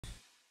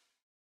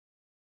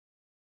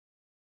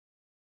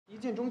一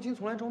见钟情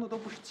从来钟的都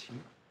不是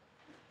情，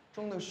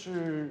钟的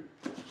是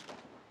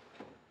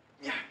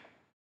呀。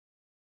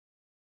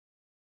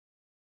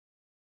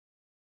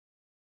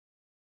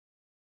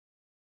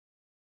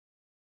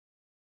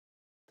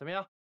怎么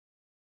样？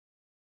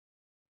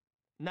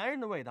男人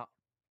的味道，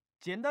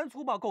简单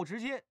粗暴够直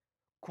接，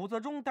苦涩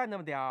中带那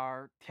么点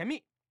儿甜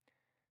蜜。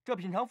这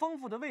品尝丰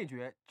富的味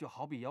觉，就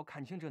好比要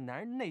看清这男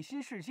人内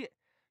心世界，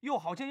又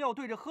好像要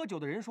对着喝酒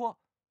的人说：“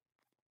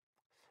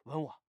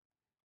吻我，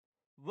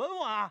吻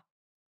我啊！”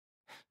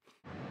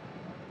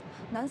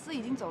南思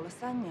已经走了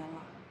3年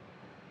了，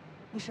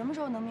你什么时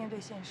候能面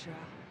对现实啊？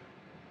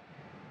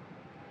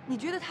你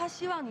觉得他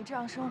希望你这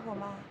样生活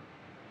吗？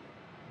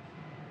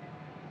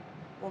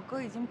我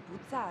哥已经不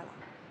在了。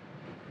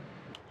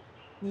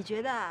你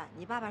觉得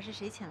你爸爸是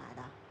谁请来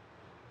的？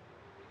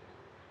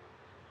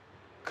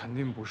肯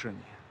定不是你。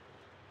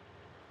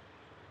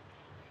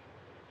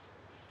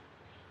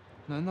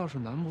难道是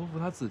南伯父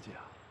他自己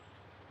啊？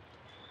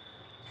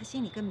他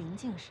心里跟明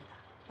镜似的，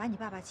把你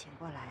爸爸请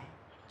过来，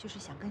就是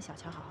想跟小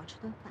乔好好吃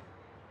顿饭。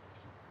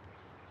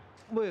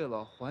为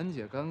了缓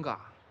解尴尬，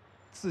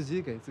自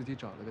己给自己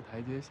找了个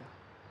台阶下。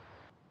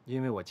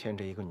因为我牵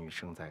着一个女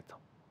生在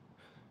走，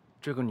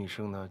这个女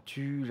生呢，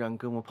居然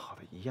跟我跑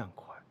得一样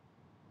快，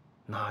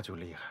那就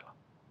厉害了。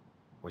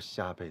我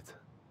下辈子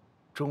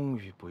终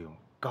于不用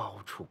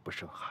高处不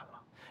胜寒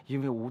了，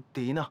因为无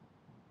敌呢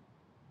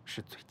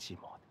是最寂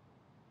寞的。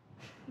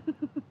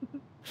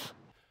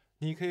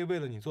你可以为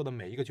了你做的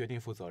每一个决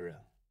定负责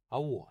任，而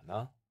我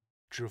呢，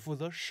只负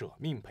责舍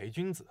命陪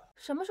君子。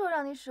什么时候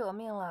让你舍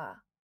命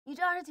了？你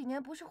这20几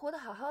年不是活得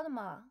好好的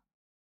吗？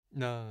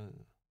那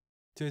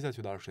接下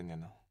去的20年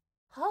呢？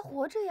好好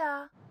活着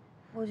呀。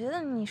我觉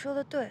得你说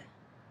的对，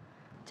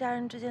家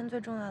人之间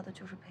最重要的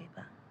就是陪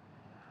伴。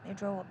没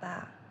准我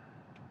爸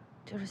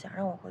就是想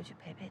让我回去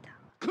陪陪他。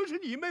可是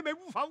你妹妹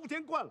无法无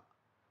天惯了，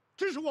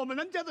这是我们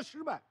南家的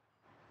失败。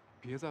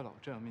别在老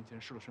丈人面前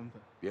失了身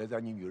份，别在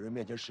你女人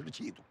面前失了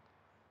气度。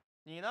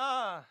你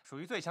呢，属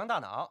于最强大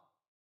脑，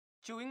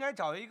就应该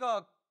找一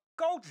个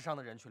高智商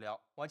的人去聊。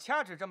我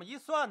掐指这么一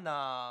算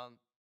呢，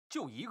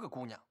就一个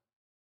姑娘，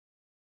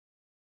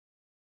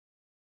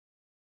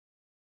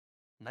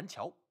南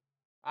乔。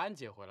安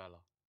姐回来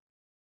了，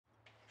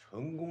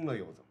成功了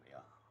又怎么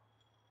样？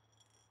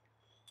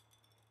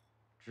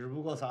只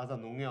不过撒撒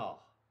农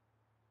药，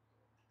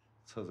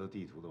测测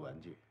地图的玩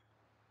具。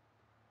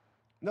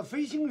那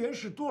飞行员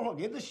是多少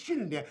年的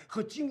训练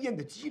和经验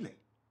的积累？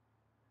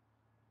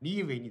你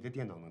以为你的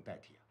电脑能代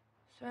替啊？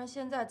虽然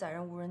现在载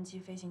人无人机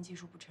飞行技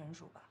术不成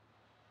熟吧，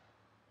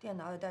电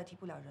脑也代替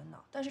不了人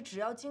脑，但是只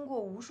要经过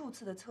无数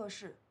次的测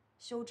试、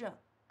修正、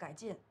改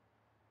进，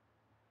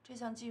这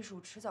项技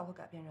术迟早会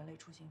改变人类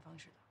出行方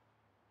式的。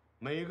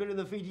每个人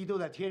的飞机都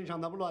在天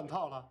上，那不乱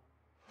套了？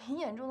你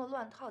眼中的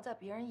乱套，在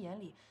别人眼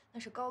里那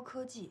是高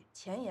科技、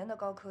前沿的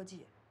高科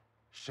技。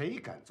谁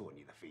敢坐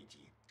你的飞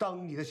机，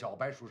当你的小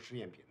白鼠试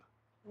验品呢？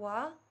我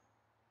啊，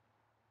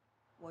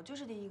我就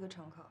是第一个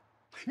乘客。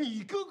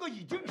你哥哥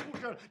已经出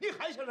事了，你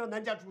还想让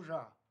南家出事？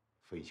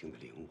飞行的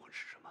灵魂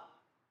是什么？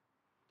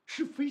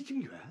是飞行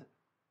员。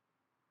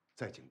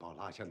在警报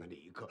拉响的那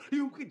一刻，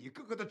留给你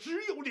哥哥的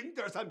只有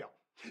0.3秒。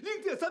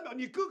0.3秒，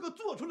你哥哥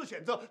做出了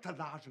选择，他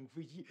拉升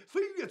飞机，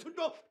飞越村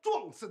庄，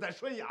撞死在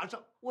悬崖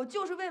上。我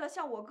就是为了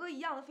像我哥一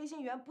样的飞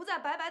行员，不再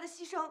白白的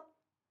牺牲。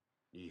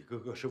你哥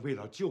哥是为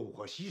了救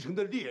火牺牲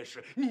的烈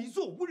士，你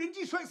坐无人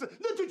机摔死，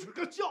那就是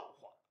个笑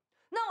话。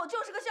那我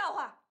就是个笑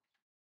话。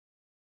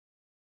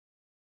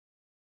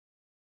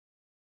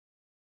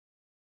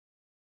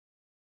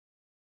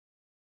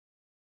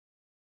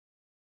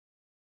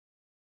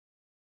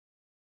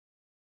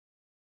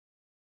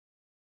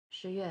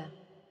10月，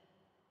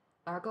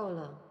玩够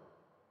了，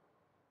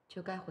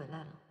就该回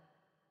来了。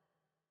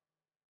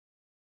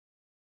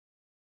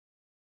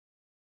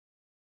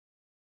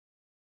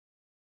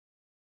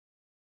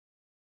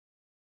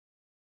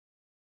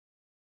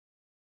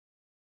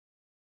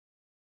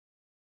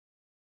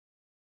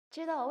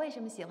知道我为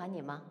什么喜欢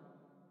你吗？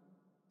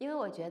因为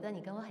我觉得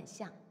你跟我很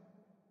像，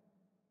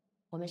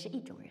我们是一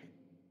种人。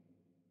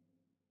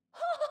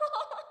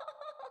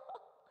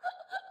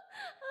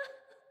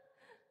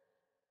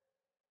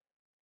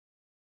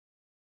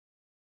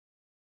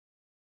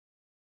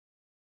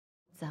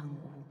脏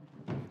污、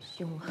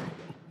凶狠、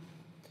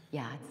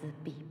睚眦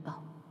必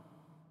报。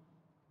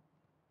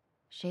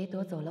谁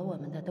夺走了我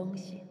们的东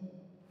西，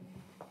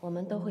我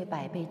们都会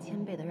100倍、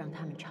1000倍的让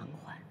他们偿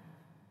还。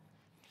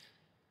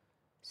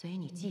所以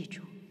你记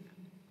住，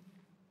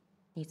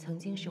你曾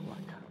经是我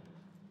的，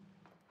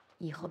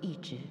以后一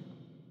直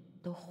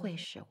都会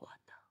是我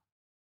的。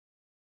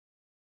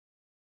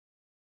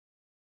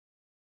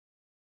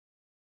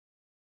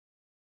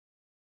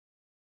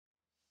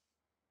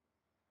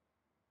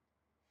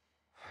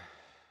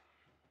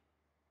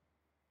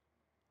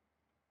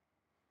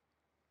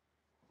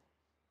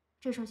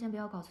这事儿先不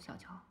要告诉小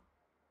乔。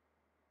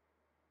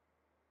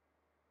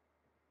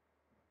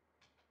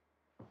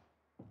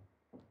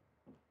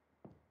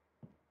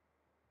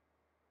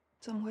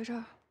怎么回事？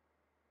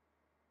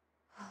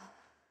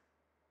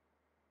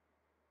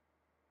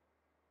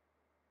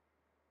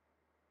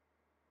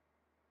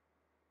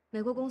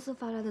美国公司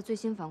发来的最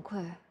新反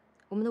馈，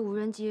我们的无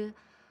人机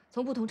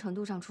从不同程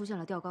度上出现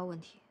了调高问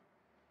题。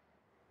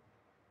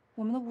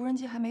我们的无人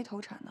机还没投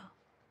产呢，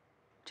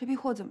这批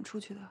货怎么出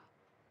去的？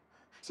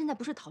现在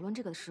不是讨论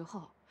这个的时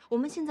候。我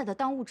们现在的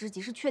当务之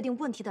急是确定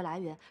问题的来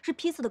源是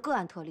批次的个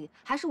案特例，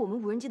还是我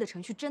们无人机的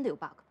程序真的有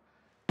bug？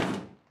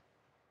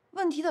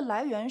 问题的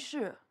来源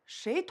是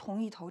谁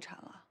同意投产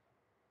了？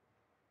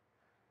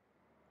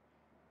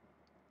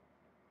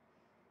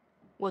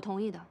我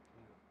同意的。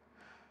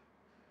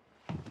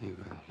那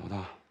个老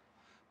大，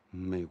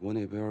美国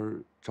那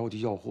边着急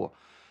要货，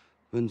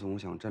温总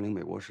想占领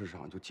美国市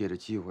场，就借着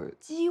机会。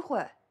机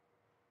会，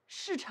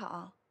市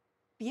场，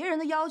别人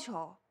的要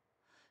求，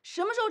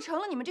什么时候成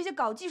了你们这些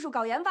搞技术、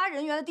搞研发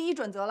人员的第一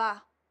准则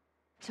了？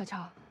小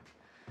乔，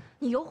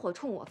你有火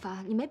冲我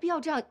发，你没必要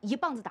这样一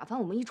棒子打翻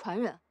我们一船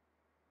人。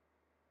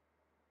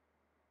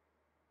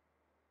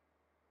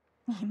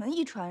你们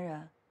一船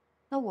人，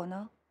那我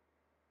呢？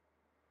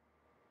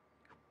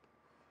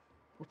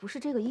我不是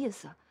这个意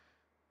思。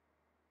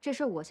这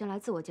事儿我先来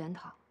自我检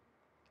讨。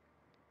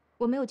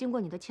我没有经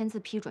过你的签字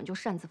批准就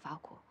擅自发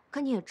货，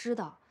可你也知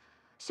道，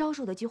销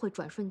售的机会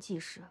转瞬即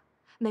逝。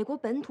美国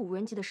本土无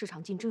人机的市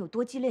场竞争有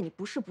多激烈，你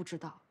不是不知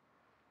道。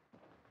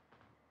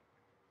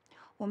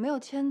我没有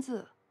签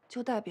字，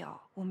就代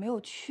表我没有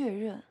确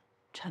认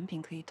产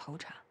品可以投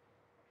产。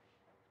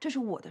这是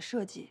我的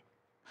设计，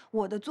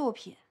我的作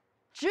品，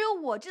只有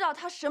我知道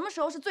它什么时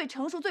候是最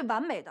成熟、最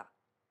完美的。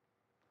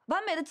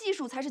完美的技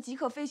术才是极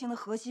客飞行的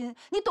核心。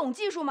你懂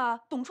技术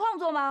吗？懂创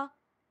作吗？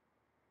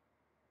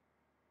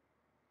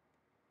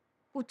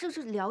我正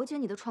是了解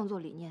你的创作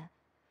理念，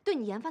对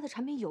你研发的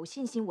产品有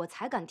信心，我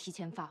才敢提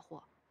前发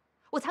货，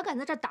我才敢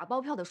在这儿打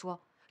包票的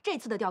说，这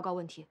次的调高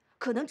问题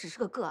可能只是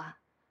个个案。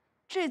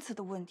这次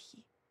的问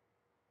题，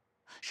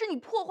是你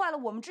破坏了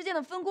我们之间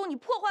的分工，你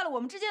破坏了我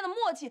们之间的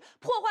默契，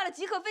破坏了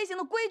极客飞行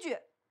的规矩。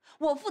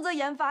我负责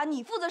研发，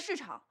你负责市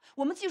场，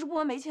我们技术部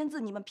门没签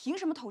字，你们凭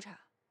什么投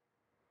产？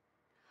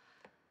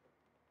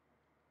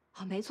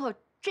好，没错，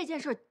这件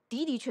事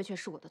的的确确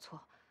是我的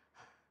错。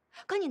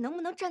可你能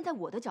不能站在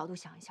我的角度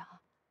想一想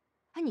啊？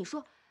哎，你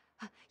说，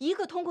一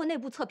个通过内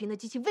部测评的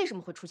机器为什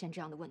么会出现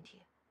这样的问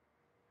题？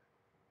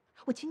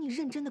我请你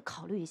认真的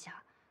考虑一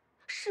下，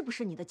是不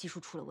是你的技术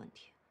出了问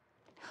题？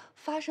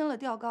发生了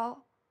调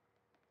高，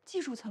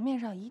技术层面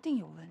上一定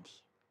有问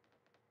题。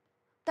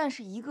但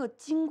是一个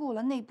经过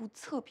了内部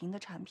测评的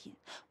产品，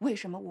为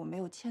什么我没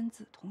有签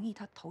字同意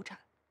它投产？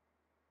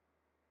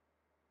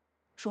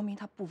说明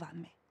它不完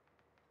美。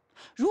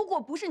如果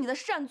不是你的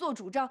擅作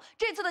主张，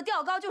这次的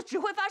调高就只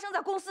会发生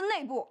在公司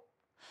内部。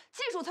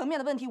技术层面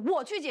的问题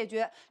我去解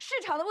决，市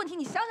场的问题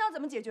你想想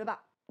怎么解决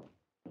吧。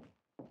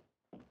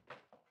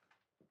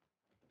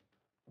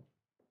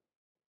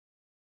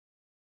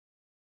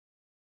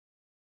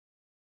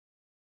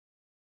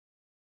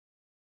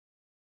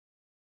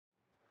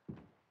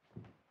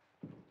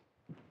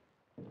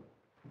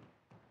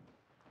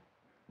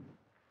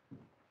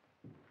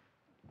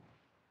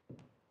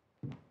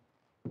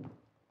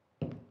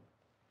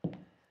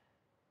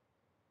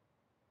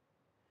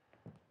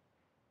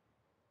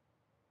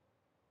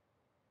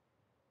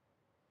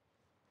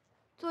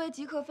作为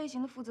极客飞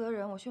行的负责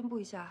人，我宣布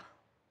一下，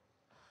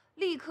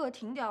立刻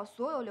停掉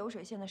所有流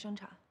水线的生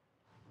产。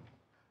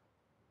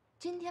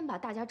今天把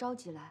大家召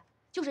集来，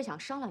就是想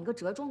商量一个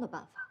折中的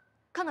办法，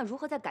看看如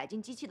何在改进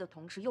机器的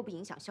同时又不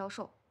影响销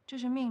售。这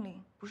是命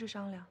令，不是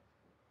商量。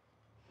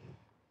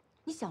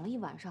你想了一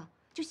晚上，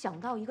就想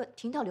到一个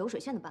停掉流水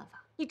线的办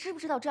法，你知不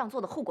知道这样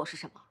做的后果是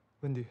什么？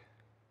温迪，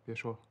别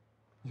说了，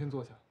你先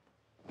坐下。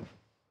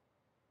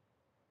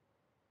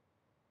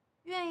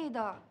愿意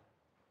的，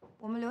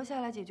我们留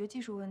下来解决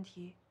技术问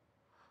题；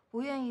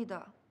不愿意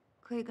的，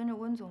可以跟着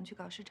温总去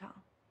搞市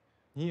场。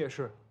你也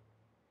是，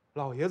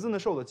老爷子那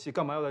受的气，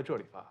干嘛要在这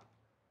里发？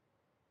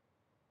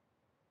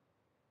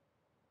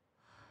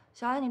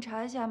小安，你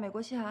查一下美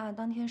国西海岸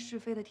当天试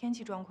飞的天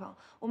气状况，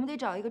我们得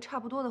找一个差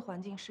不多的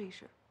环境试一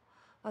试。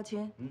老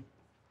秦，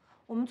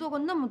我们做过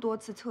那么多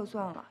次测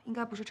算了，应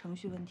该不是程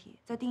序问题。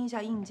再盯一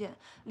下硬件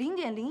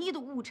，0.01的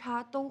误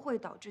差都会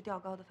导致调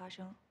高的发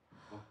生。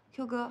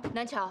Q 哥，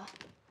南乔，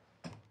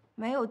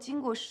没有经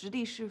过实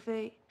地试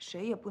飞，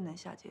谁也不能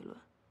下结论。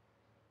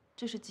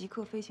这是极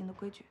客飞行的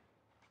规矩。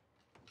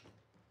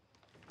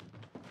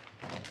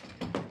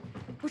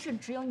不是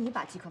只有你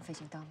把极客飞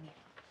行当命，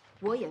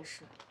我也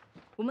是，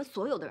我们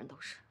所有的人都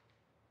是。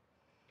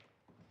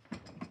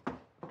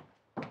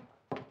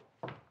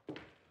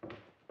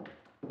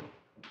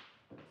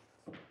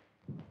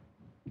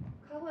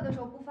开会的时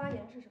候不发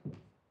言是什么意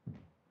思？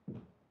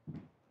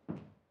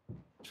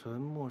沉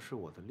默是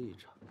我的立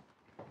场。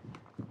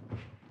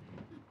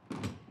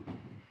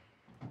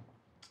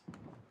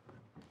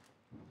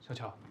小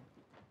乔，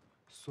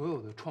所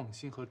有的创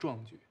新和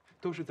壮举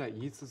都是在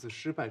一次次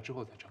失败之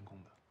后才成功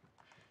的，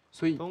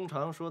所以通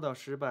常说到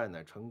失败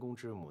乃成功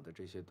之母的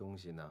这些东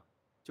西呢，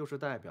就是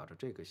代表着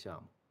这个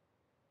项目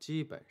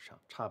基本上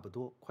差不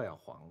多快要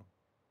黄了。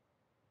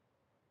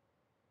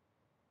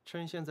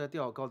趁现在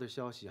调高的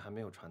消息还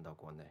没有传到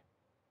国内，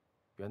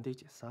原地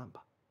解散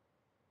吧。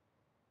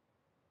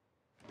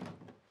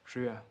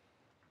十月，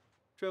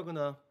这个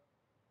呢，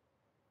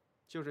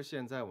就是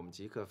现在我们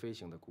极客飞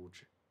行的估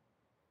值。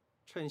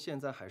趁现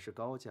在还是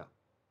高价，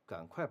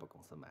赶快把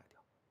公司卖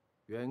掉，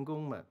员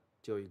工们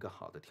就有一个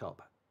好的跳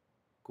板，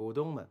股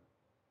东们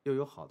又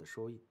有好的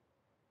收益。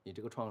你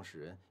这个创始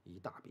人一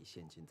大笔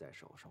现金在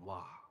手上，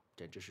哇，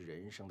简直是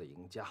人生的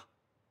赢家。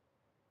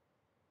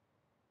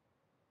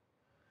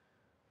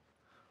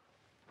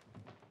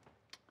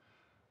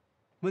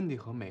温迪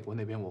和美国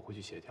那边我会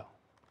去协调，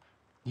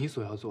你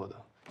所要做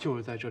的就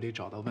是在这里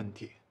找到问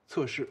题，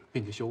测试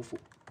并且修复。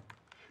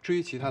至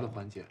于其他的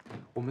环节，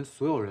我们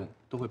所有人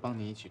都会帮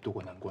你一起渡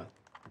过难关。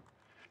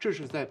这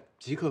是在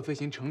极客飞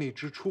行成立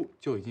之初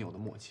就已经有的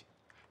默契，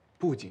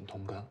不仅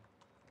同甘，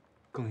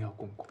更要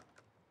共苦。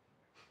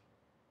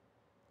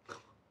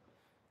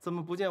怎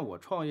么不见我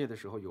创业的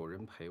时候有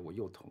人陪我，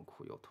又同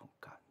苦又同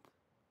甘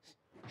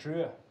的？十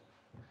月，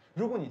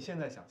如果你现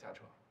在想下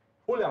车，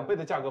我2倍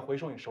的价格回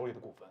收你手里的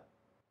股份。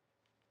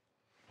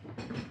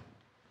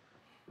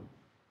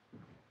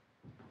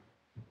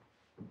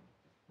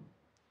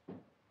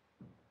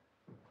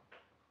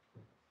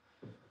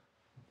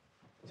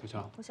小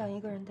乔，我想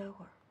一个人待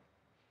会儿。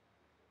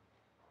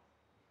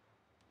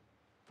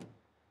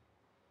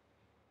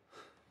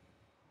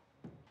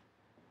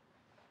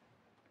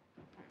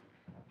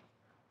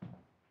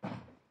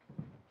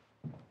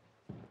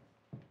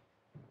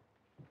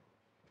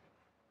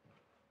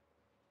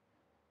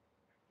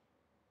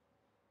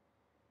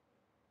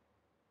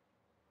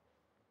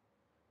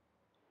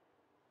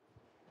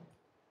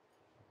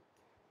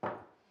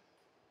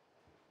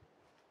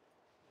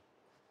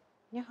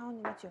你好，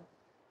你的酒。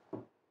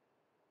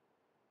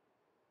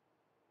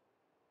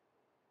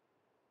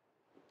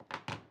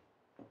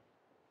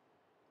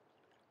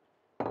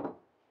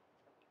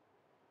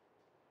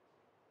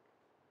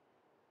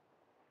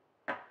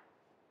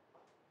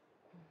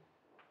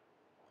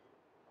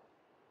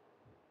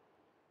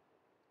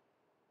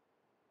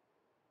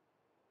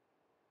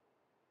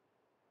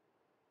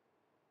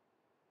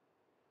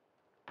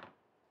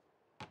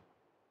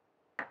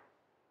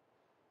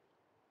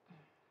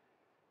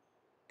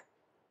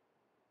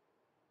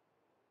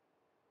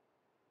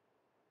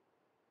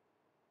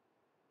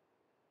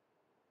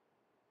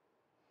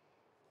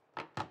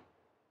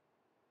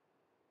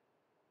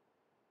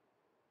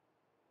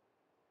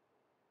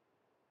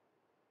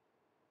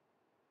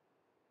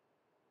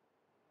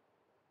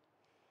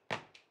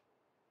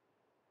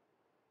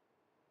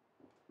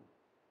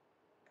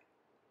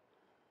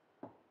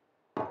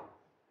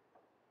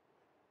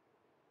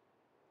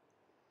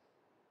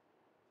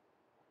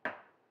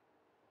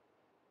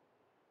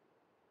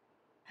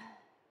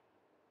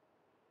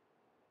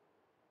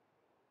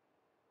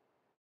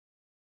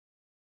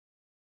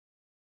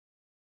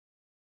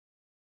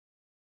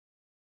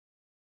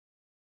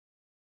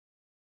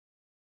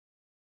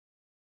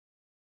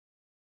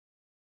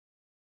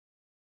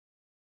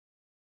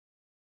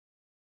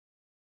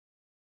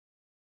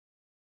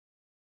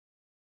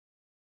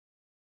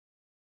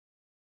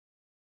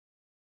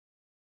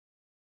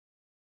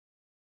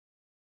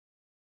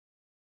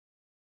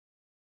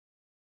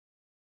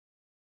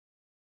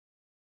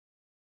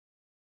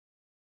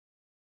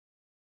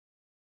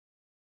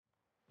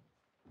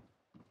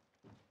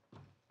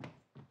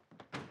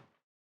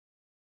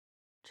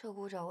彻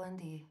谷找温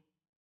迪。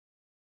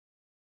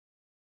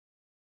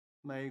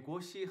美国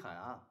西海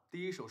岸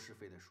第一手试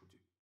飞的数据，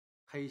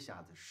黑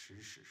匣子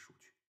实时数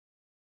据。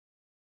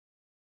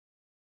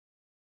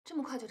这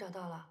么快就找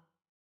到了？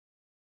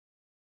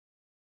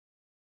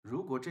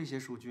如果这些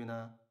数据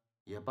呢，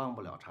也帮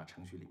不了查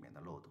程序里面的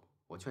漏洞，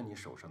我劝你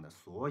手上的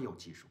所有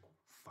技术股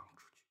放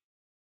出去。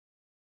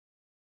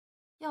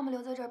要么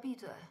留在这儿闭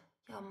嘴，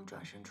要么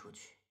转身出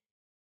去。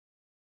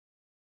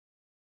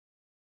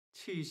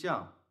气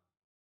象、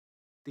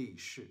地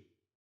势、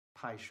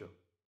拍摄，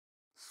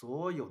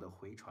所有的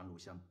回传录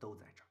像都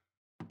在这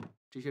儿。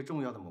这些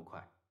重要的模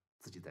块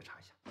自己再查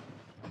一下。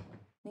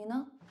你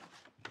呢？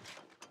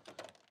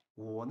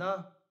我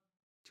呢，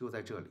就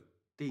在这里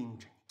盯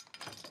着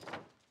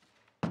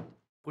你，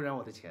不然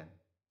我的钱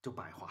就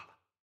白花了。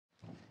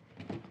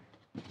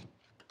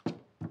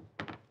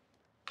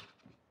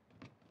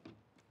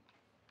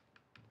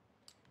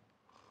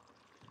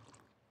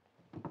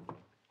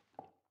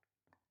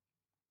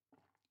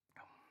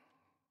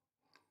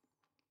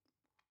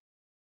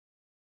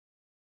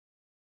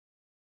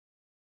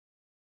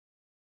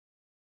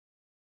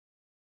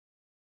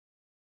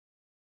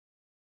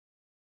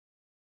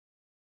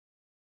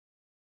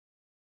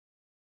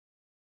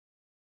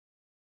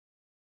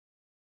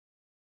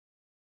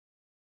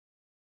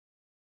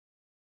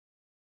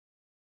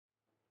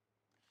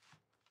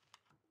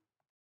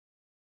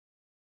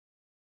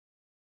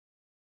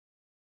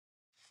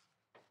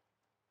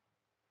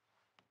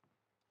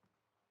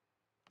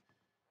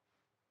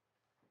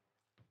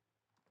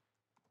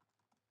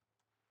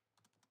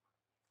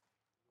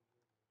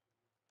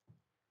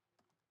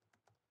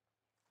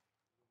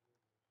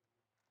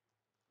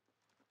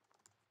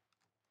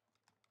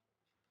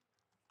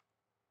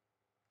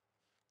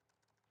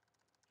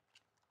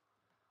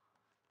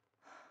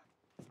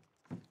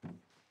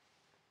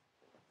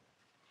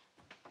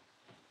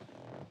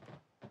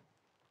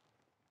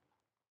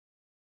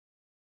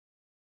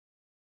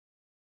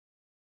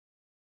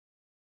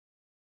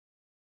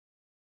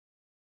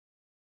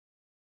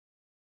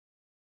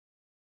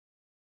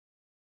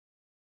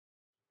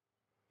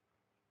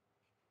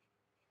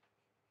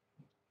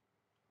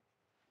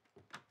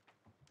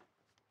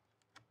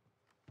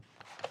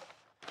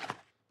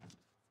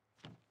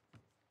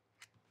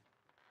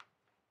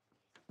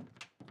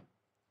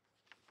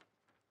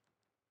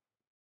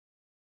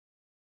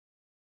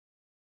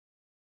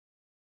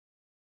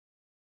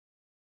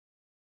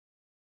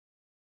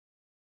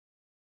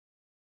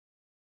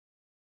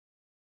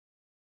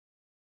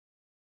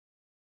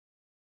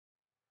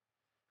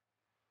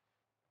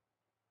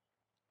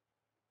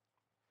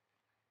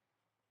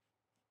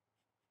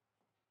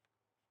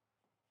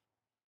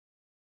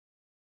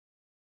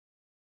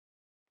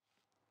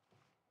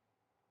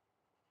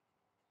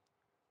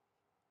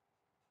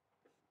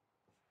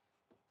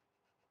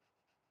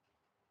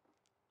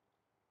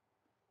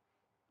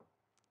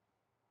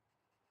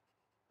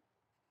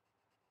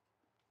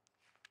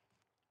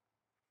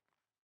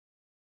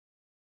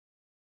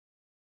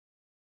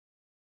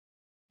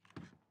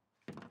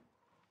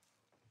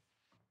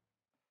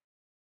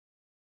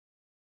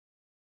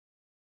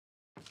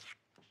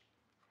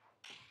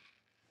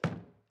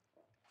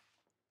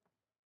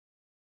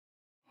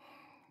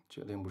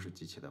确定不是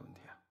机器的问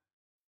题啊？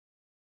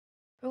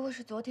如果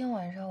是昨天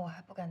晚上，我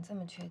还不敢这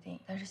么确定，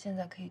但是现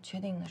在可以确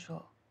定的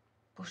说，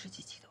不是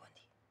机器的问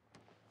题。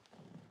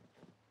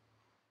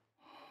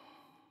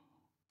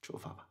出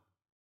发吧。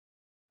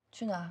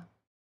去哪儿？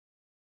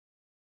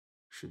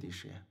实地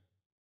实验。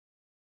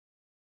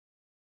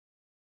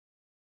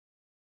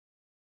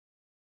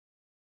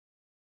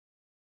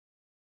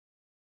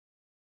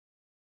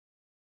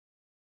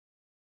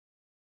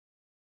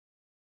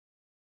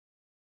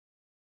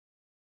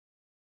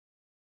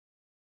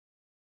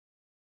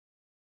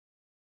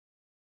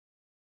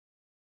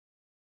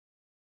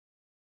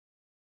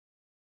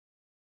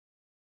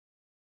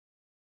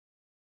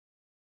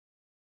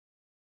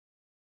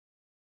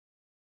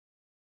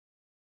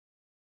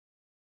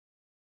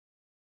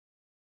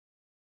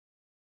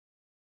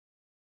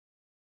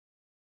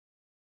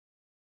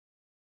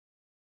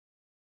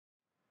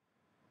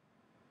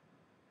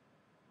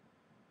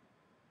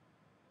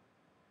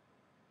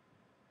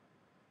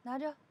拿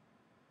着。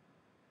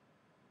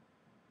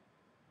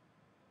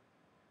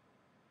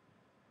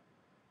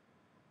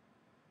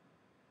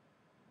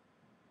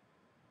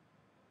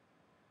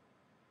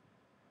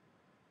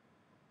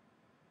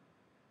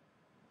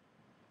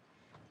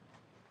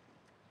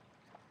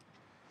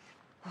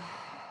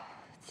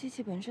机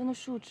器本身的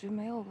数值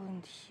没有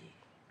问题，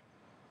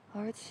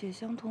而且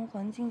相同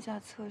环境下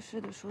测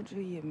试的数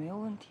值也没有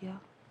问题啊。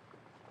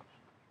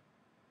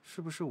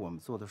是不是我们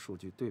做的数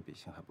据对比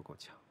性还不够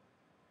强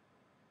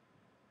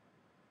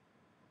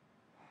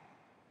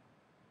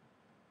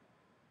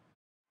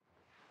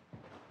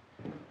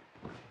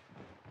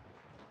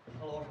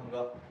？Hello， 成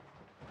哥。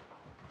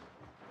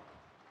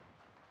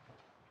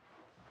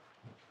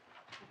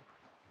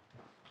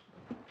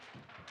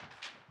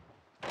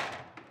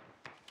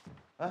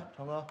哎，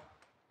成哥，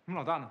你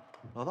们老大呢？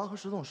老大和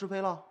石总试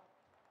飞了。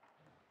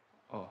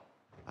哦。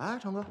哎，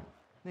成哥，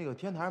那个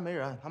天台上没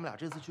人，他们俩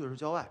这次去的是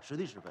郊外，实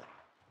地试飞。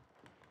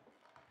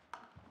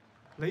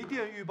雷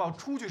电预报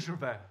出去试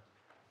飞，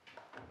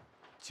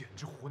简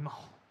直胡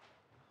闹！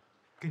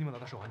给你们老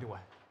大手环定位，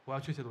我要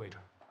确切的位置。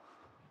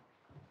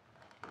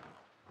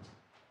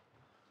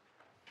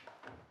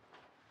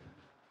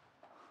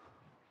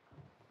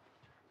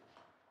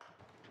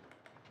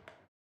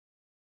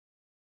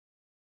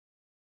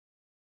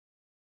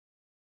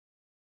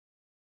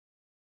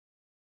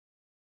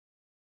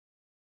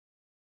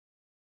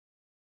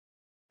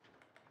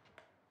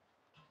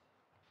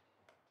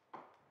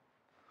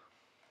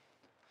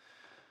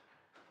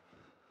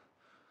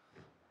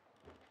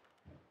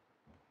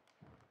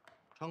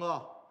成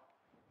哥，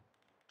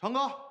成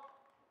哥，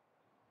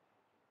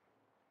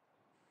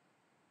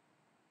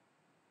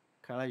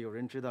看来有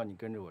人知道你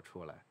跟着我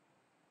出来，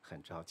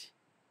很着急。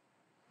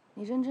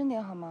你认真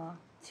点好吗？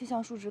气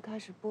象数值开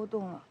始波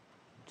动了，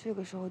这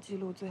个时候记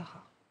录最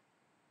好。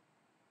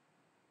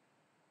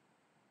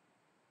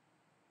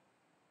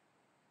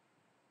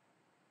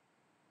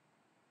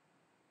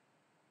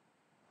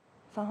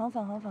返航，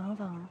返航，返航，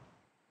返航。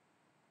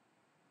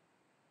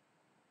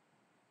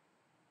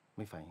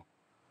没反应。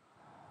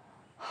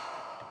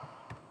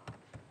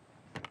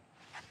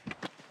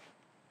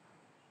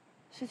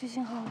失去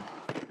信号了。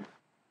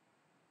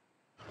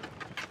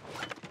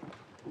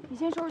你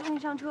先收拾东西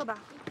上车吧，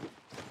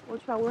我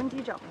去把无人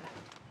机找回来。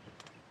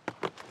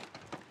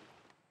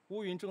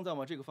乌云正在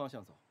往这个方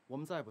向走，我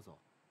们再不走，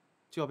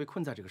就要被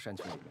困在这个山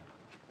群里面了。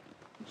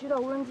你知道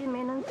无人机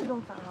没能自动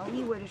返航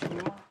意味着什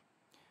么吗？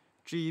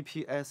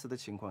 GPS 的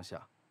情况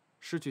下，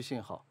失去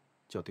信号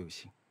叫丢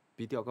星，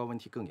比调高问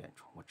题更严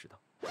重。我知道。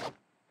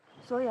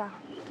所以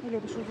啊，那里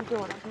的数据对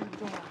我来说很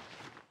重要。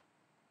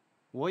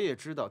我也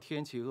知道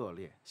天气恶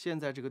劣，现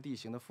在这个地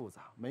形的复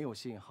杂，没有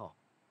信号，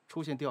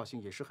出现调星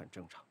也是很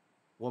正常。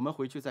我们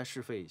回去再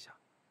试飞一下，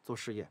做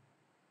试验，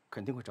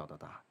肯定会找到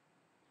答案。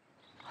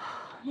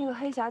那个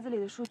黑匣子里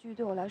的数据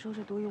对我来说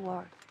是独一无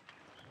二的。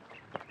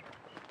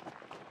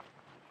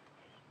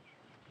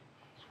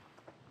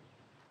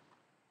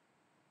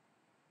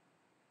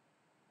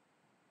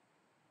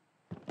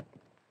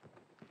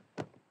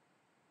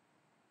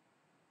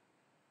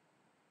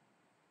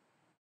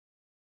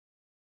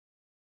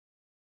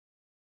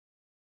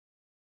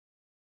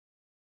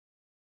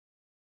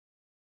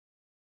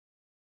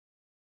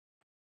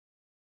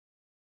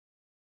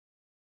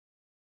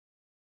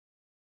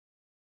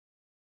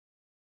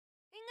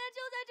 应该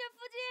就在这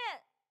附近。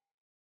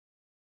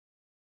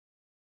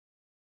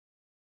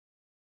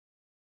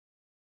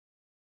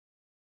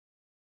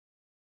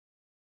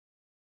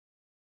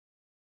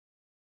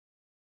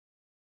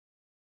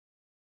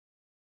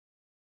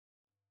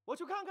我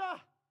去看看。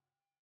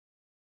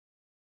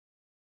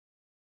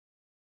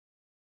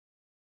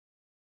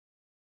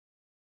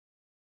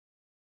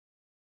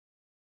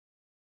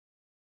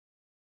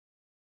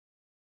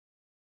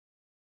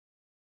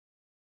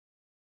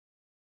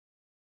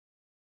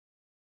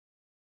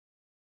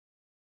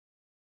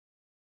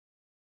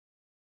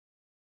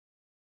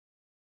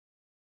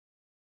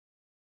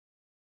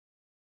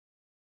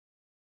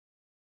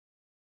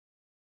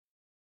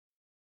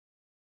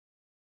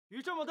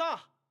雨这么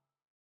大，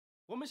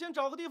我们先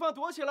找个地方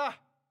躲起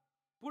来。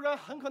不然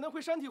很可能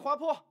会山体滑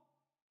坡。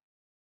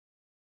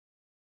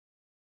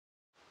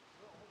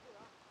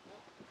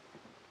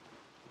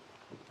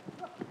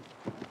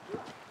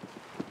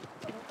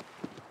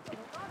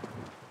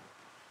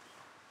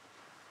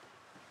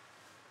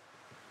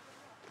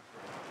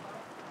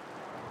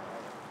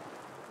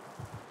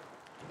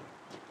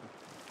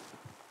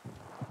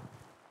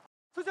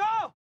小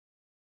强，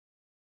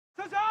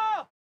小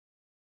强，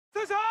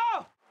小强！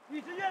雨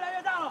势越来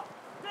越大了，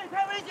这里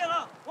太危险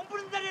了，我们不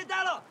能在这里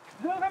待了。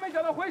人还没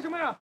找到，回什么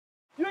呀？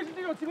越是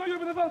这种情况越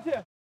不能放弃。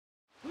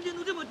能见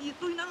度这么低，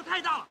搜寻难度太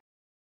大了。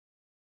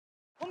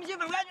我们先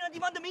返回安全的地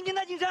方，等明天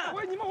再进山。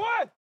回你们回！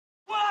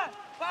过来，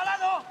把他拉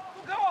走！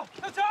松开我！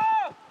小强，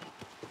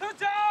小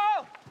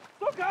强，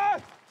松开！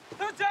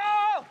小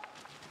强，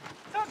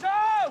小强！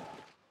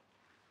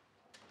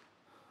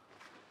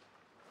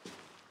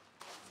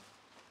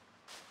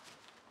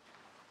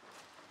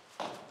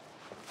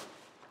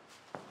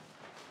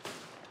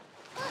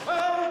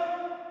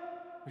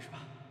没事吧？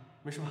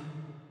没事吧？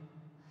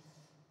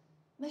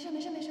没事，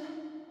没事，没事。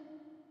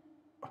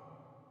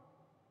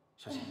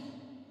小心，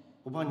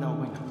我帮你拿，我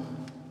帮你拿。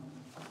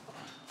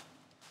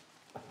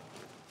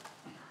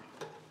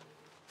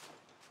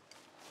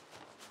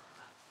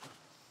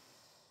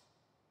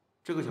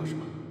这个就是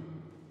吗？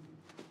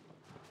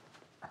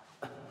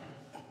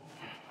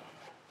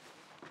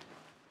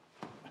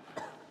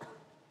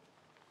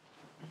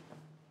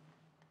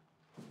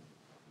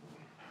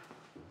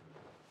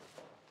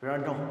别让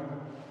人照。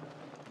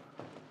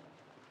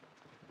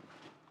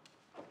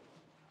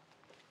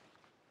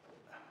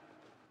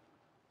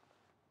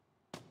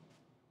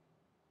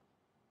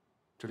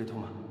这里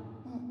痛吗？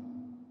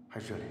嗯，还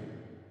是这里？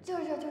就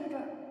是这儿，就是这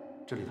儿。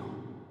这里痛？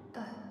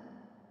对。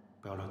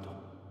不要乱动。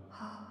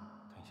好。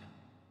等一下。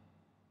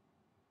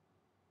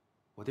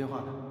我电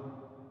话呢？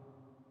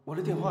我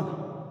的电话呢？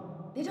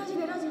别着急，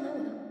别着急，拿我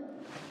的。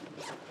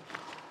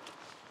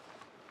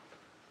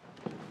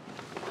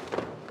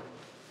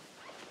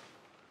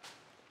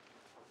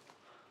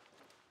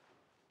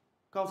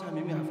刚才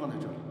明明还放在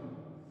这里。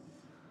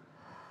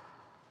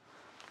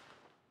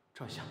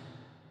照一下。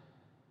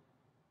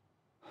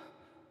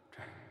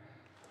这儿。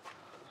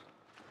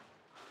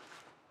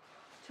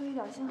就一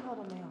点信号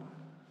都没有啊。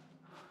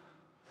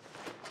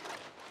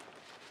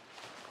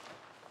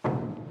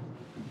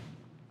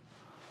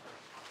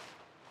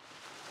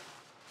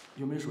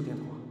有没有手电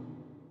筒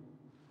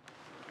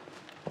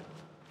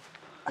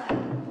啊？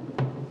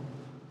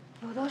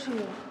有倒是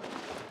有，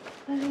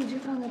但是一直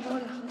放在包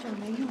里，好久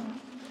没用了。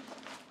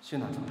先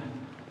拿出来。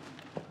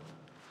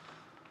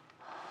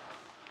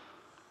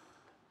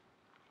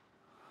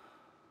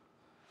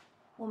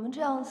我们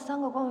这样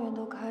3个光源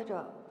都开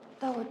着，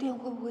待会儿电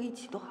会不会一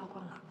起都耗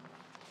光了？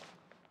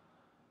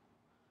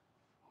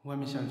外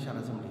面下雨下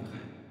得这么厉害，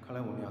看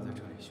来我们要在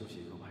这里休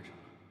息1个晚上了。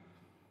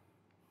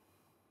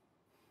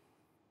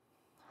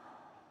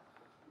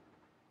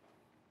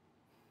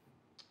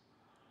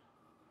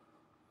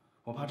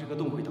我怕这个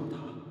洞会倒塌，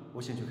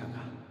我先去看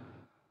看。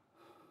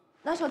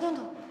拿手电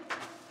筒。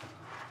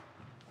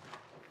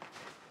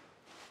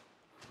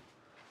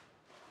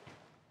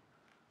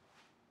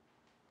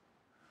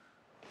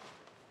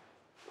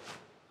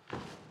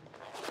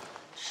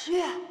十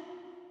月，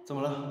怎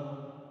么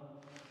了？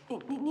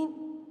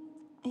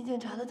你检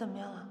查的怎么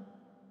样了？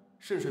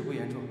渗水不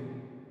严重，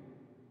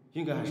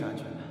应该还是安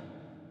全的。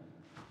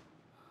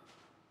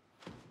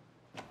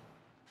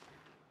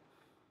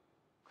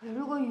可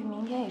如果雨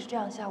明天也是这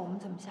样下，我们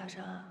怎么下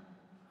山啊？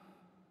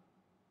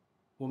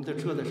我们的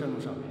车在山路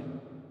上面，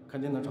肯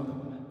定能找到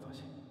我们，放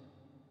心。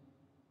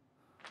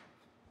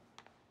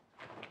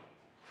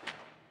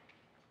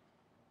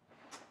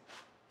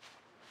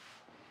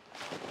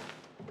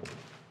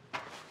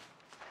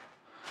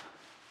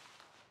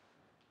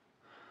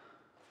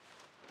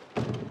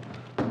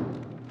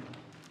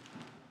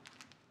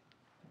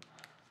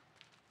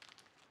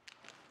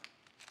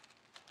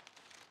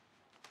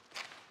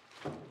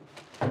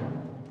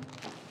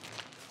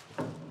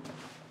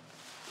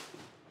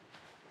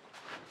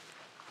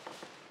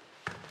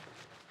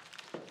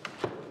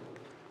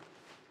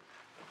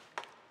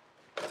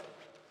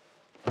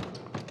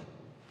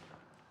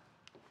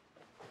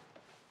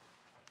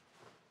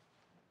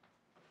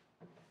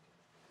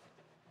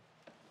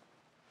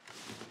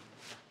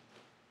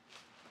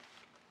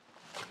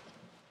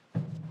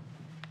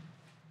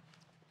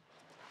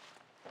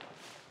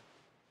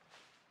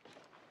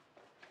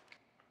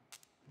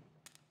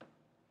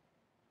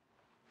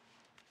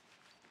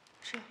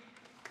是。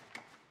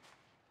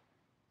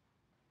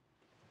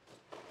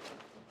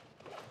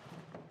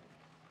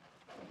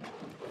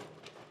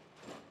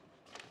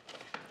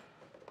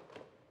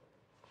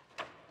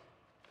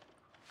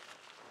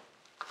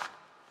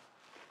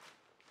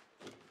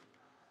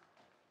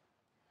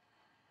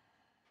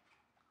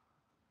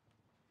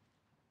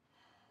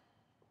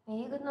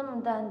你一个那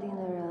么淡定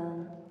的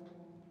人，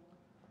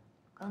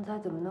刚才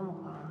怎么那么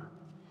慌啊？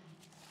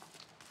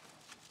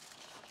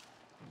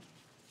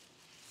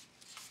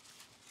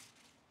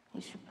你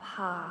是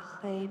怕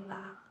黑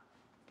吧？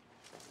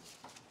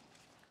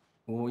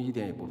我一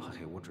点也不怕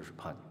黑，我只是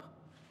怕你吧。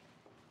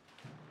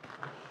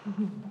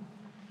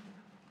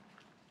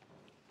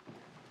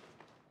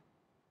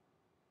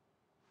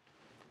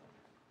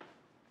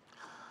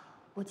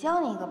我教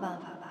你一个办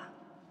法吧。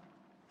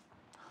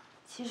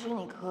其实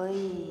你可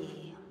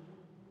以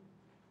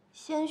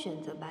先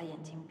选择把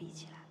眼睛闭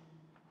起来，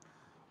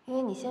因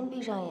为你先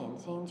闭上眼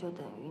睛，就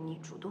等于你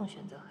主动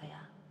选择黑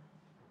暗。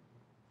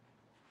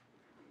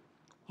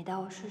你带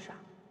我试试啊。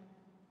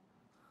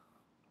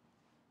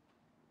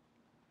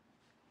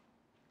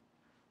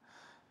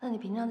那你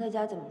平常在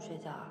家怎么睡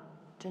觉啊？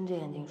睁着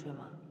眼睛睡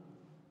吗？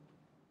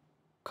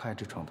开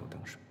着床头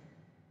灯睡。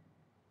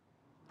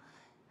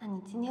那你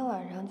今天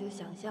晚上就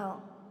想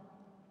象，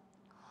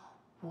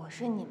我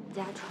是你们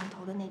家床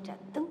头的那盏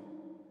灯。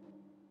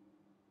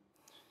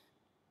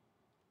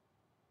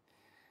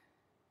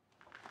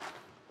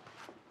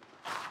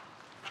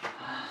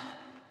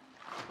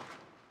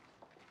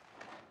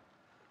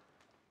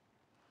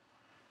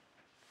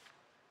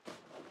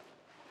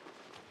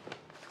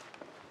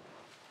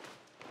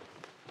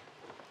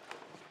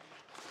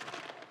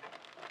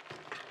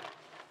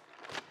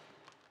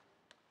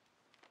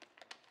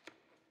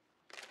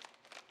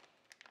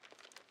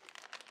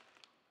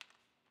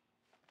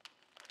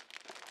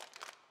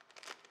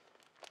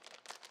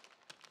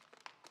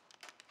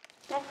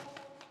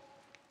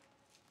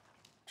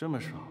这么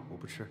少，我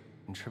不吃，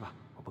你吃吧，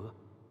我不饿。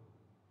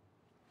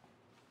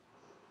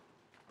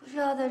不是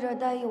要在这儿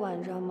待一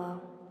晚上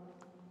吗？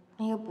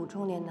你也补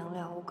充点能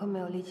量，我可没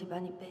有力气把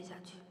你背下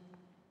去。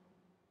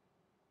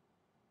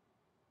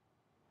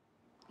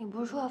你不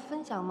是说要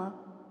分享吗？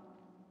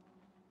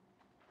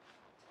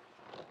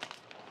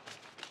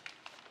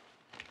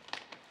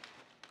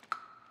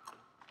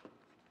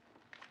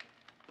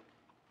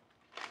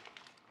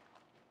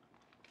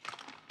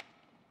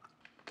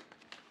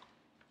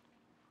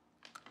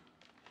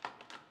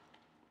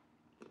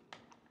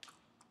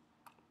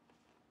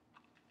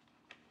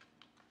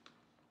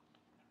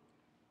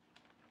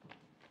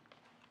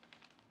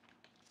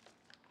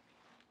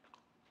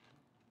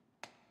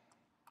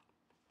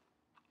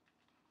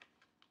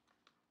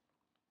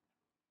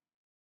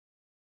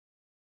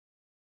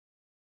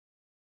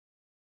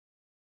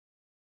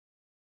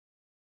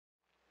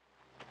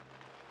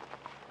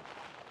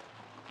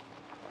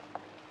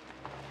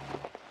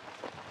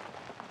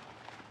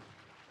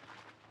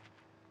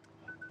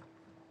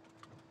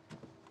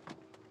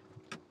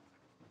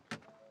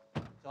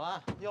小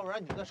安，要不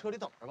然你就在车里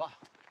等着吧。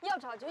要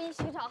找就一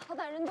起找，好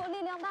歹人多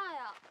力量大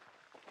呀。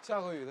下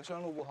个雨的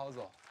山路不好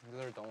走，你就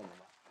在这等我们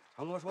吧。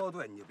长哥说的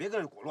对，你就别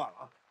跟着裹乱了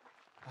啊。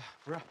哎，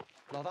不是，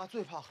老大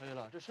最怕黑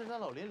了，这深山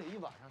老林里一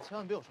晚上，千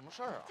万别有什么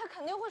事儿啊。他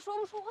肯定会说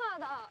不出话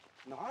的。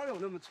哪有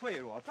那么脆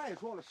弱？再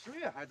说了，10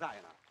月还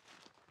在呢。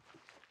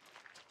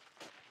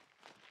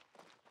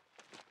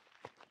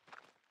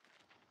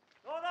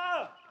老大，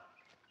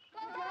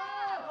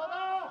老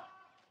大，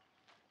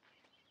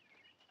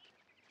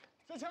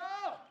小强，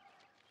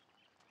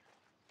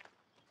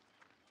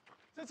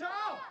小强，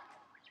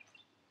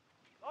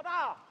老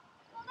大，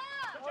老大，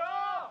小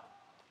强，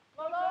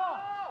老大，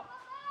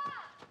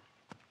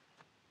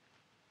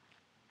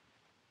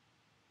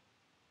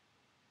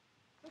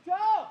小强，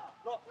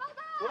老大，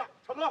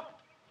长哥，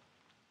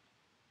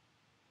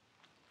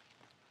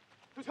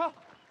小强，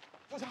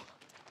小强，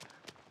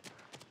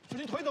小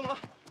心腿怎么了？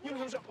你有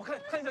什么事？我看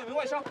一下有没有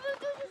外伤。就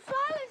是摔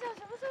了一下，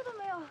什么事都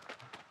没有。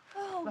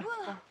哎，好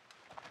困啊！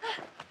哎，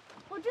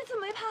我这次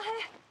没怕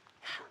黑，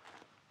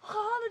好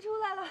好的出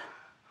来了。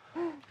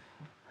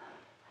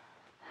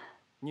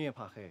你也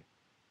怕黑？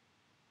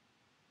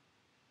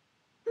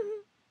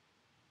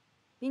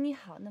比你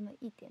好那么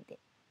一点点。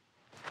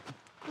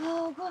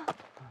好困。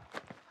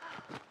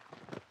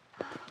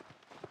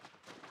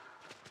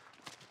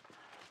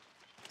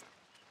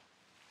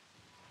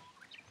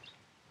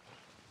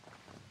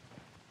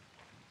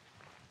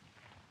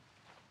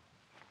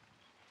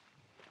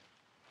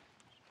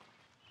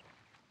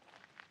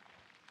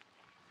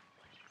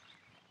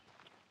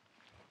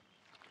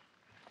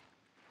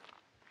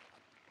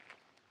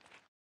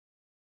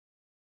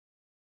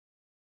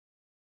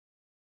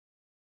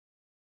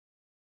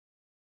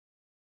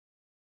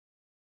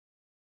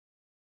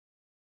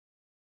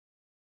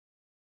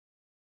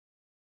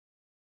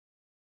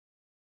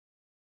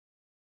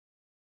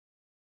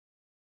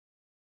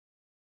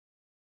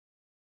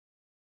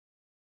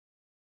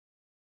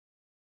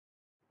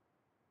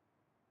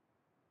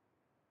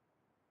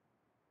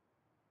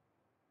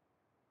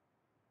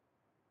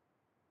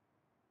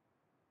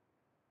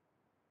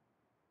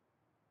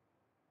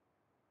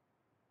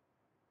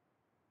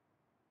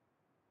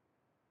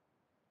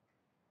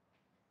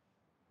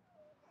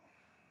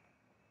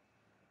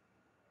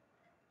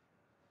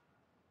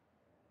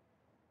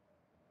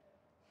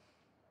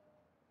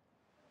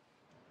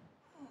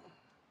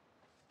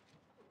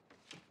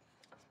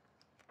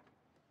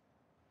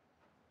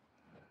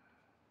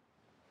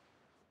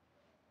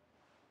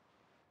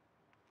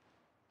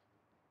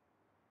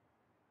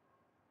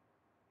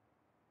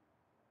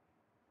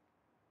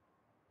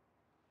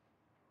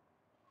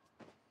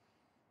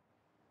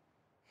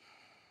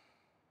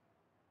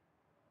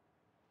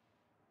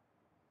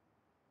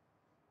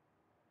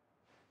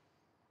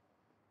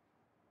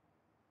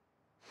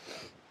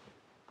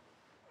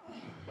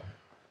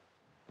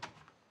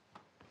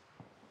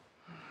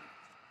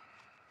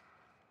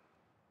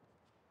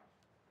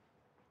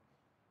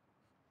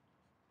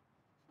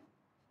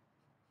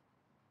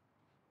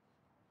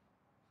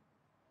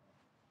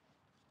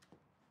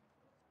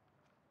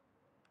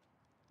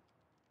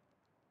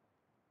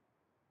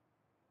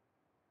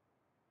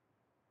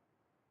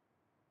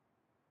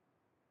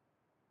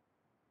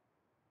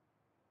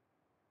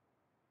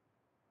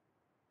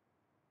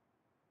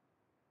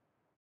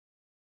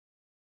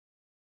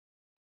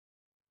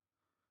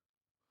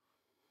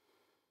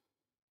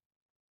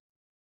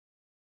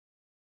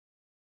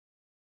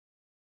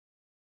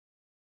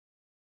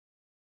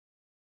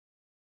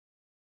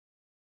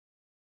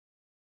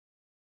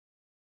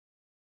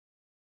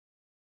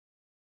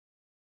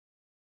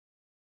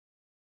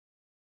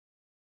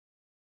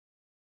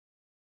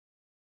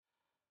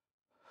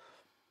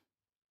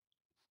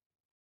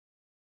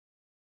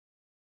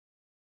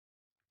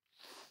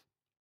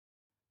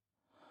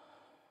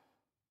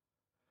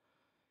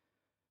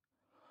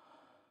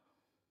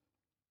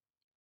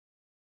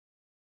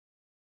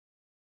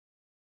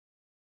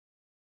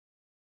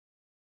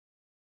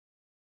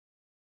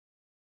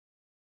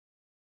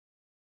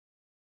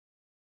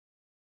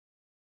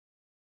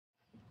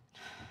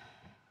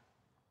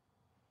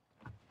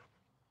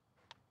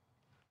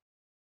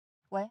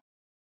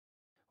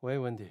喂，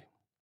温迪，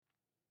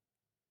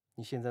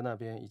你现在那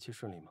边一切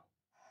顺利吗？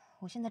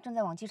我现在正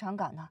在往机场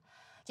赶呢，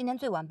今天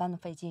最晚班的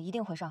飞机一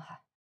定回上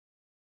海。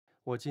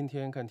我今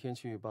天看天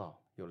气预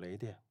报有雷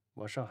电，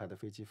往上海的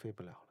飞机飞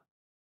不了了。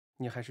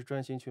你还是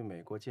专心去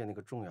美国见那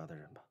个重要的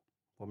人吧。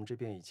我们这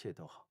边一切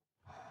都好。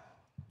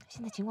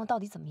现在情况到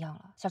底怎么样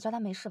了？小乔他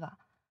没事吧？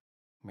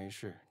没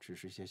事，只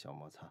是一些小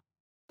摩擦，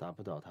打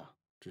不倒他，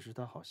只是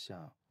他好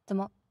像……怎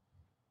么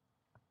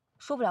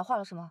说不了话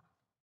了是吗？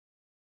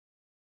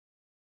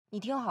你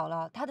听好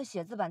了，他的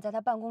写字板在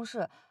他办公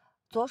室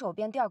左手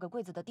边第2个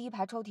柜子的第1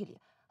排抽屉里。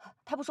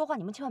他不说话，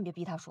你们千万别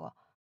逼他说。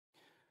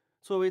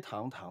作为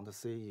堂堂的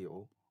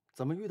CEO，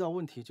 怎么遇到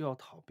问题就要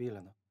逃避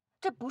了呢？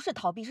这不是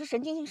逃避，是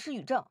神经性失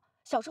语症。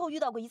小时候遇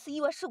到过一次意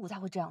外事故才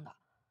会这样的。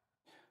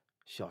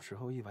小时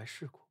候意外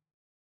事故，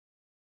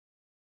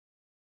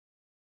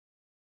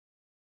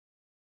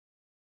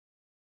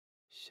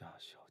下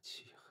小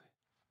漆黑。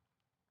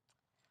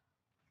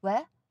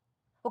喂，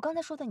我刚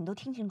才说的你都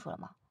听清楚了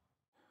吗？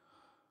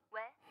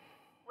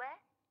喂，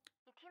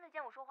你听得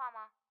见我说话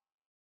吗？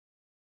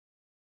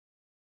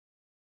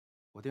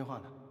我电话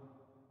呢？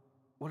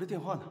我的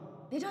电话呢？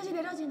别着急，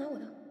拿我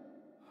的。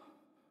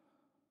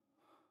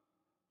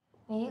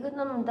你一个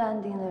那么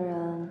淡定的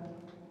人，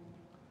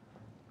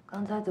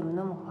刚才怎么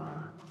那么慌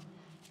啊？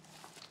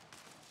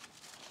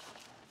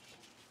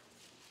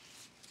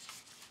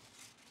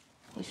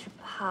你是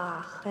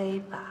怕黑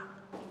吧？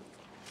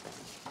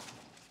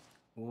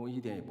我一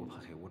点也不怕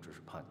黑，我只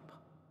是怕你怕。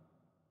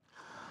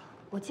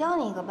我教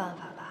你一个办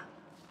法吧。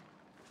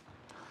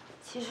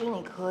其实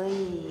你可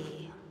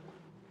以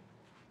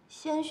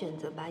先选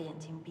择把眼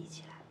睛闭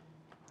起来，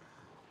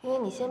因为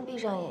你先闭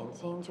上眼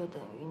睛，就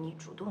等于你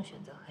主动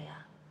选择黑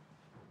暗。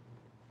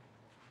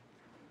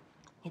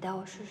你带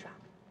我试试啊？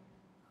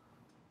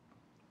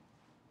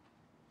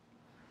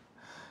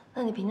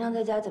那你平常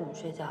在家怎么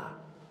睡觉啊？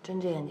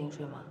睁着眼睛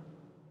睡吗？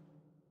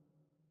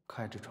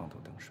开着床头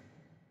灯睡。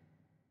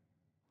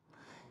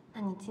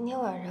那你今天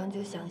晚上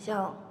就想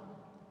象，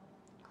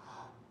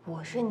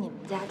我是你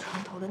们家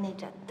床头的那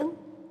盏灯。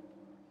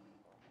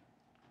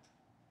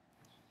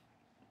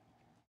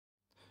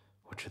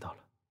我知道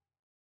了，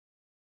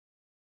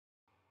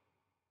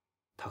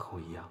他和我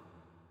一样，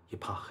也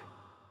怕黑，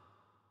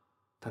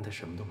但他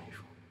什么都没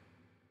说，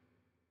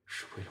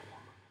是为了我吗？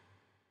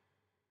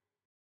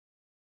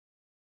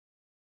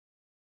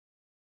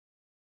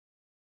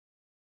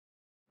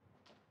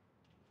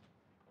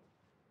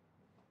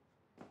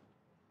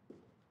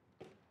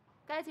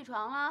该起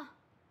床了，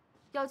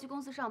要去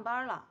公司上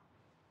班了。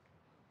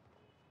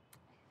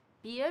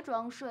别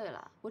装睡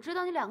了，我知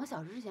道你2个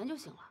小时之前就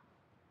醒了。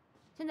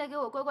现在给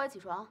我乖乖起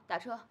床，打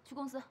车去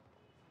公司。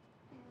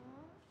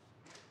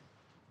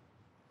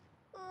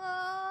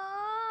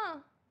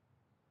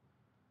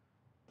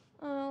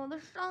我的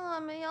伤还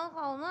没养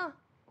好呢。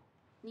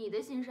你的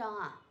心伤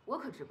啊，我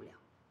可治不了。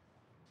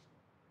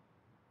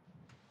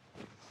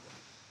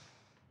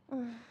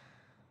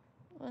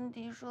温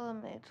迪说的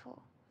没错，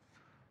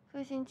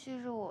飞行器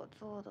是我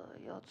做的，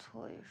要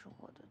错也是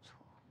我的错。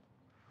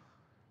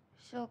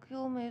小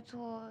Q 没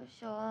错，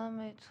小安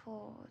没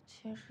错，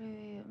秦时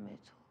雨也没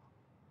错。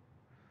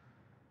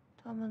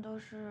他们都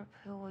是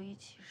陪我一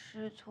起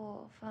试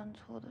错、犯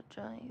错的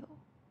战友。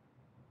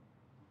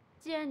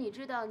既然你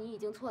知道你已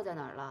经错在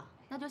哪儿了，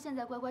那就现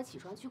在乖乖起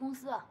床去公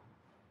司啊！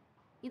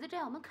你的战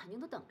友们肯定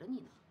都等着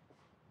你呢。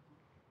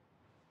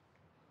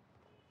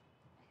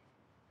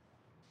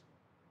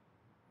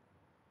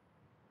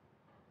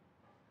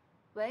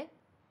喂，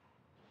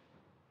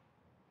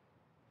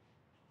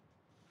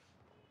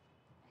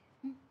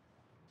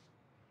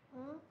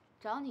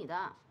找你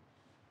的。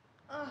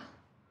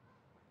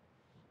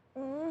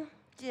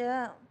姐。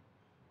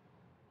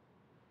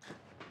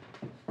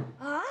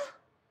啊？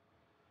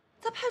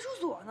在派出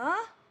所呢？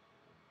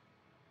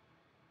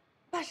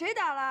把谁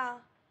打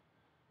了？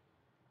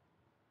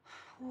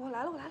我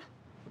来了。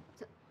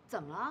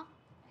怎么了？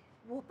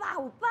我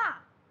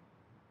爸。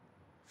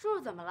叔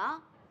叔怎么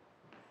了？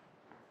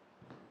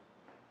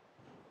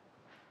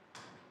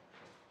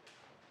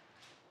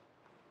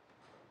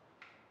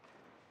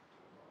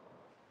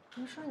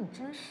你说你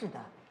真是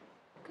的，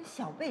跟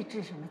小贝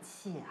置什么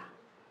气呀？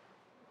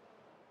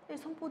贝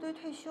从部队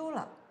退休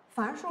了，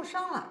反而受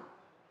伤了。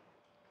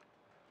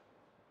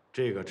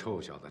这个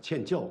臭小子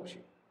欠教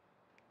训。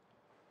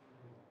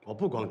我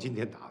不光今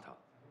天打他，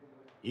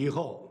以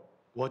后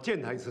我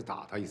见他一次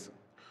打他一次。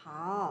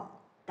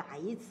好，打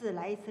一次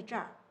来一次这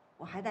儿，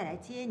我还得来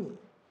接你。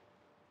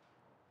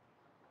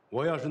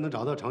我要是能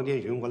找到常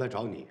建雄，我来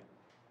找你。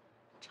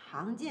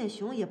常建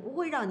雄也不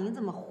会让您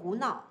这么胡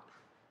闹。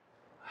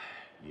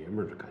爷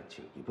们儿的感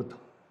情你不懂，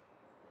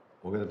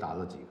我给他打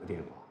了几个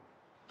电话，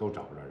都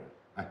找不着人。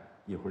哎，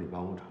一会儿你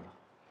帮我找找。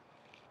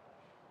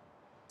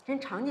人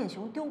常建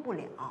雄丢不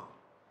了，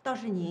倒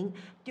是您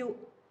丢。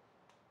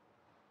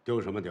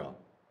丢什么丢？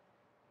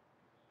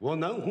我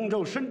南洪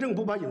州身正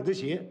不怕影子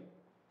斜，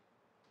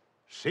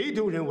谁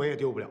丢人我也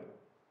丢不了。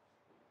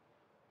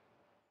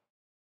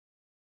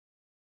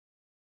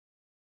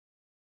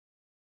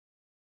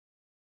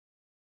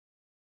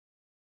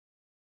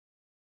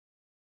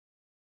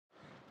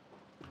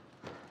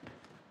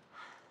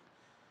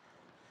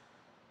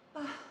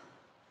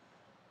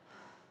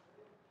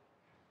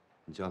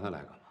你叫他来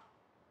干嘛？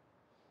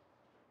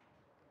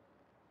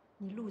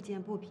你路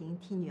见不平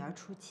替女儿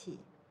出气，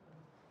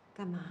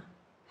干嘛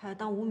还要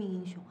当无名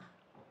英雄啊？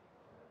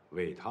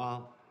为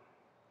他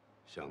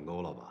想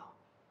多了吧？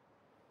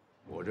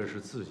我这是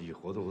自己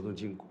活动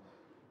筋骨。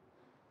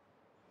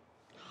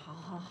好，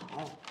好，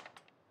好。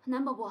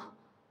南伯伯，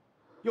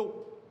哟，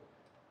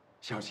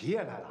小齐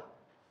也来了。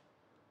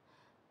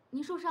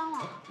您受伤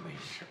了？没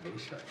事，没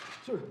事，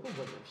就是碰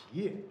破嘴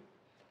皮。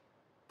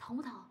疼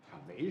不疼？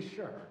没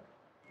事儿。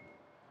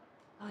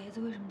老爷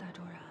子为什么打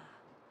周然啊？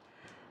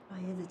老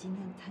爷子今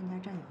天参加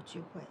战友聚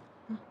会，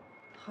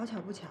好巧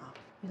不巧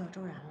遇到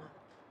周然了。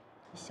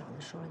你小子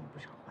说了你不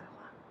少坏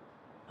话，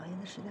老爷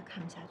子实在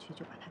看不下去，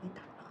就把他给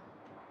打了。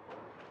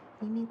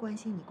明明关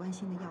心你关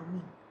心的要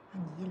命，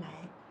你一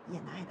来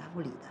演得爱答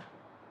不理的，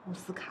奥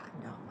斯卡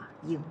你知道吗？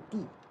影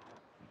帝。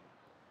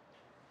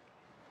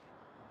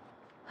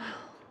哎呦，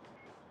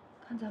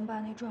看咱爸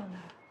那状态，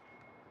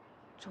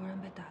周然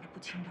被打得不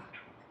轻吧？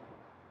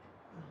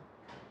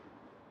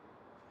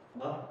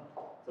啊，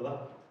走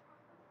吧。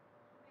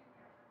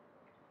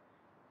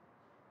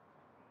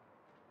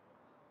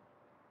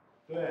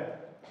对，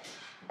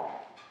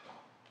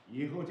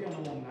以后见到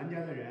我们南家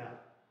的人啊，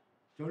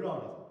就绕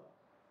着走，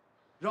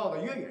绕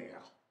得越远越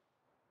好，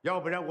要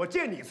不然我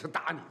见你一次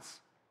打你一次。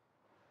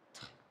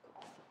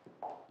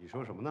你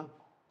说什么呢？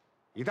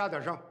你大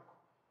点声。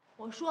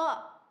我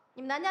说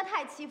你们南家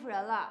太欺负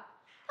人了，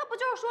他不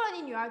就是说了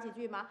你女儿几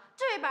句吗？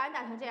至于把人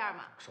打成这样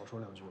吗？少说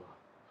2句吧。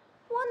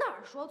我哪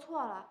儿说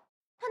错了？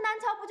他南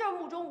乔不就是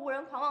目中无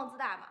人、狂妄自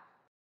大吗？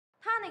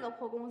他那个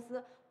破公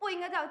司不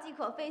应该叫即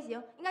刻飞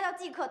行，应该叫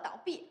即刻倒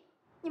闭。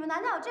你们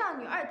南家有这样的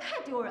女儿也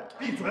太丢人了。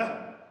闭嘴！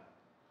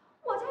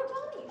我这是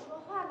帮你说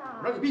话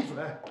呢。我让你闭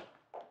嘴！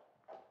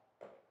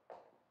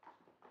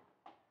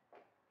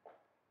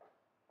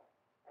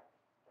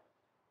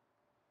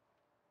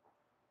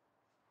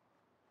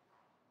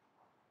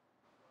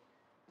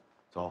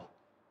走，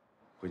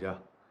回家。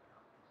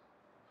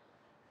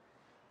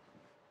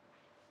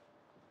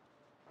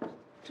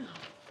正好，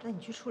那你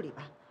去处理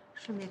吧，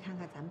顺便看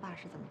看咱爸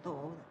是怎么斗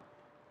殴的。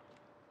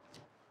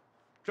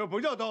这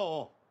不叫斗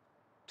殴，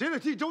这得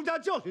替周家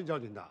教训教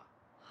训他。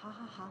好，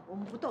好，好，我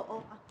们不斗殴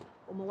啊，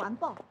我们完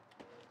爆。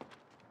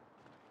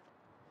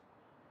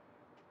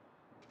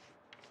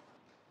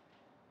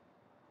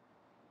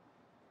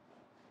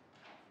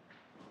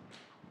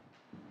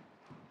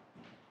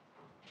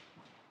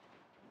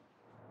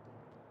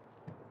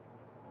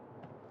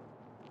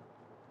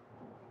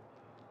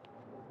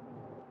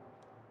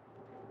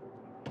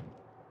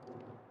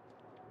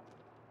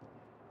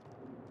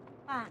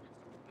爸，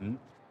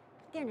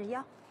垫着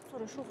腰，坐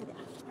着舒服点。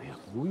哎呀，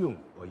不用，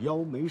我腰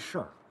没事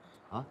儿，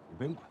啊，你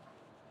不用管。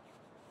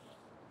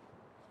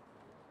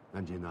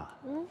南京呐，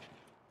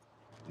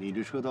你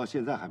这车到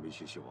现在还没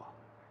去修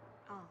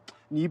啊？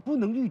你不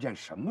能遇见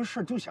什么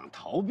事就想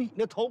逃避，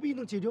那逃避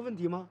能解决问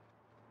题吗？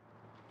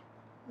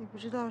也不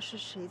知道是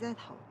谁在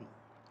逃避。